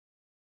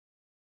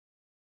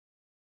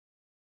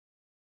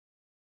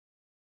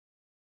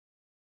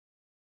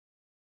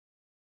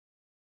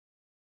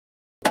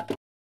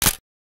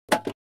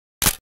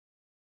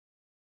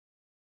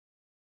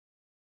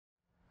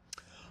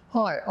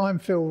Hi, I'm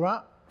Phil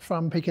Rutt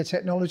from Pico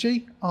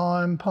Technology.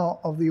 I'm part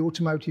of the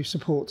automotive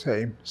support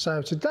team.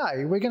 So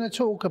today we're going to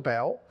talk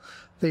about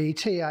the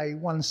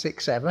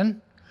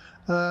TA167,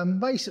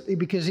 basically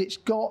because it's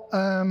got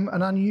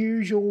an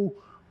unusual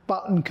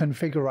button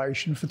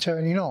configuration for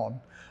turning on.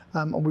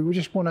 And we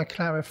just want to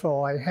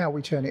clarify how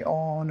we turn it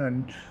on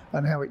and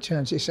how it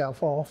turns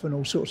itself off and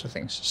all sorts of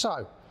things.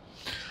 So,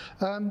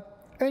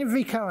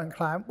 every current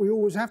clamp, we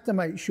always have to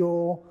make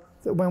sure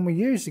that when we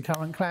use the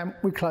current clamp,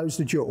 we close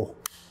the jaw.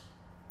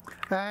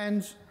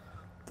 And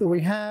that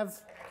we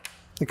have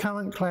the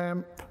current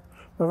clamp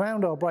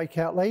around our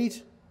breakout lead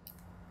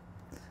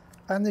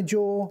and the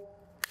jaw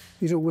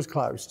is always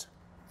closed.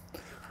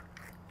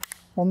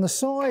 On the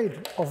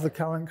side of the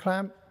current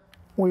clamp,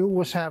 we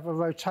always have a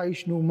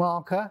rotational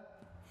marker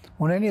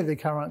on any of the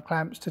current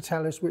clamps to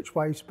tell us which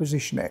way to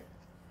position it.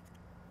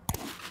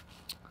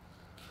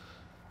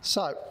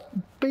 So,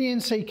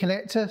 BNC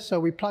connector, so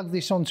we plug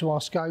this onto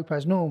our scope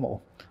as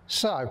normal.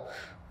 So,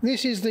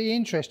 this is the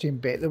interesting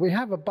bit, that we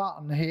have a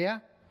button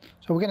here.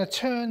 So we're going to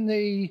turn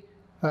the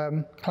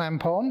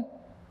clamp on,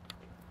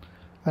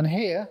 and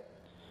here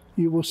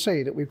you will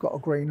see that we've got a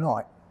green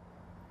light.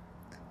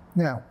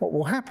 Now, what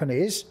will happen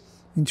is,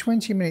 in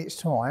 20 minutes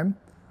time,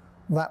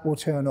 that will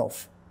turn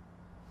off.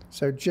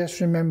 So just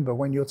remember,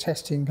 when you're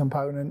testing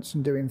components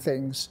and doing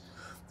things,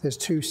 there's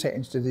two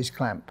settings to this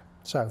clamp.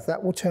 So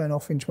that will turn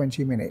off in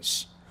 20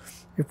 minutes.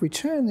 If we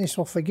turn this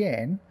off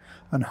again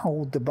and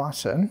hold the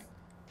button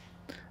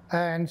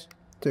and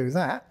do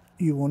that,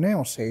 you will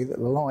now see that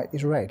the light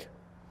is red.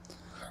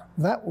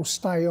 That will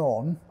stay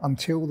on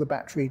until the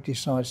battery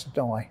decides to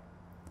die.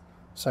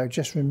 So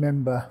just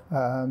remember,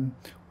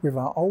 with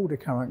our older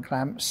current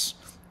clamps,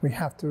 we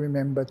have to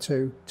remember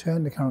to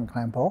turn the current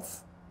clamp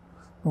off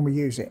when we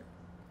use it.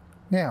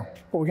 Now,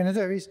 what we're going to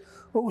do is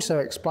also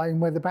explain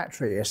where the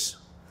battery is,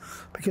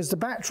 because the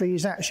battery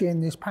is actually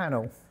in this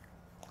panel.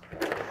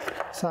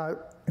 So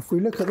if we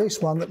look at this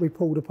one that we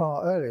pulled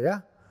apart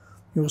earlier,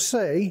 you'll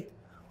see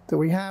that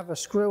we have a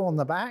screw on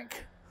the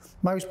back.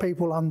 Most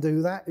people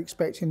undo that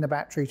expecting the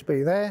battery to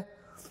be there,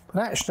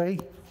 but actually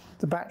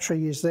the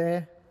battery is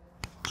there.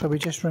 So we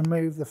just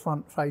remove the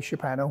front fascia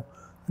panel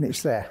and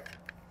it's there.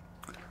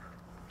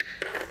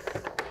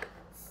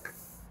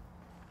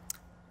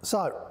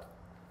 So,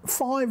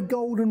 5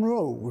 golden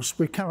rules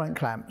with current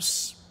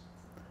clamps.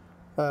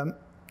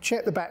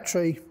 Check the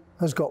battery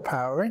has got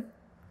power in,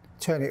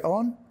 turn it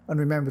on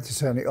and remember to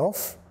turn it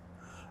off.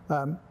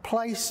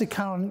 Place the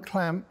current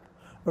clamp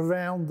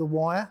around the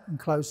wire and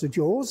close the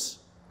jaws.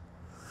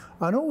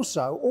 And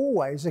also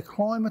always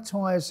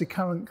acclimatise the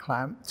current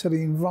clamp to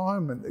the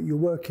environment that you're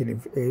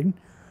working in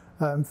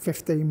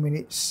 15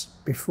 minutes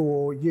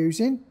before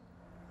using.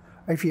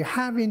 If you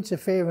have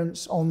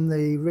interference on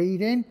the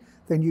reading,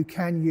 then you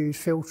can use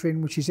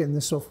filtering, which is in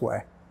the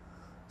software.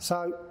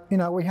 So, you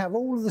know, we have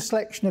all of the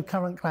selection of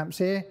current clamps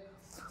here.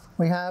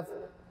 We have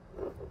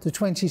the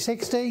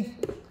 2060,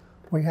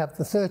 we have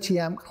the 30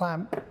 amp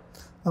clamp,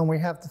 and we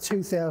have the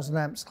 2000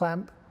 amps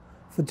clamp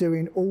for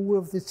doing all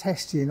of the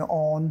testing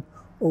on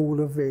all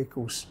of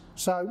vehicles.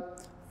 So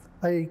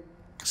a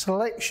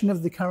selection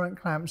of the current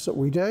clamps that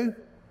we do,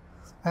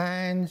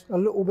 and a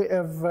little bit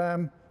of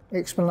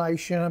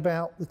explanation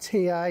about the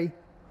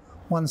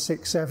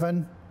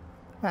TA167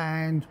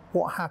 and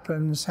what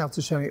happens, how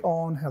to turn it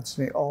on, how to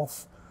turn it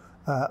off,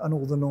 and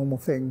all the normal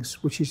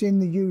things, which is in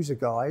the user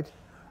guide.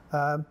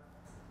 I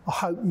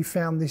hope you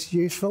found this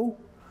useful.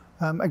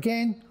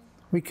 Again,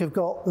 we have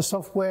got the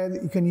software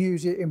that you can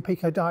use it in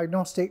Pico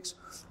Diagnostics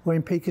or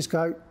in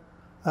PicoScope.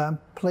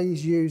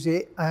 Please use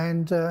it,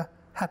 and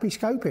happy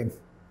scoping.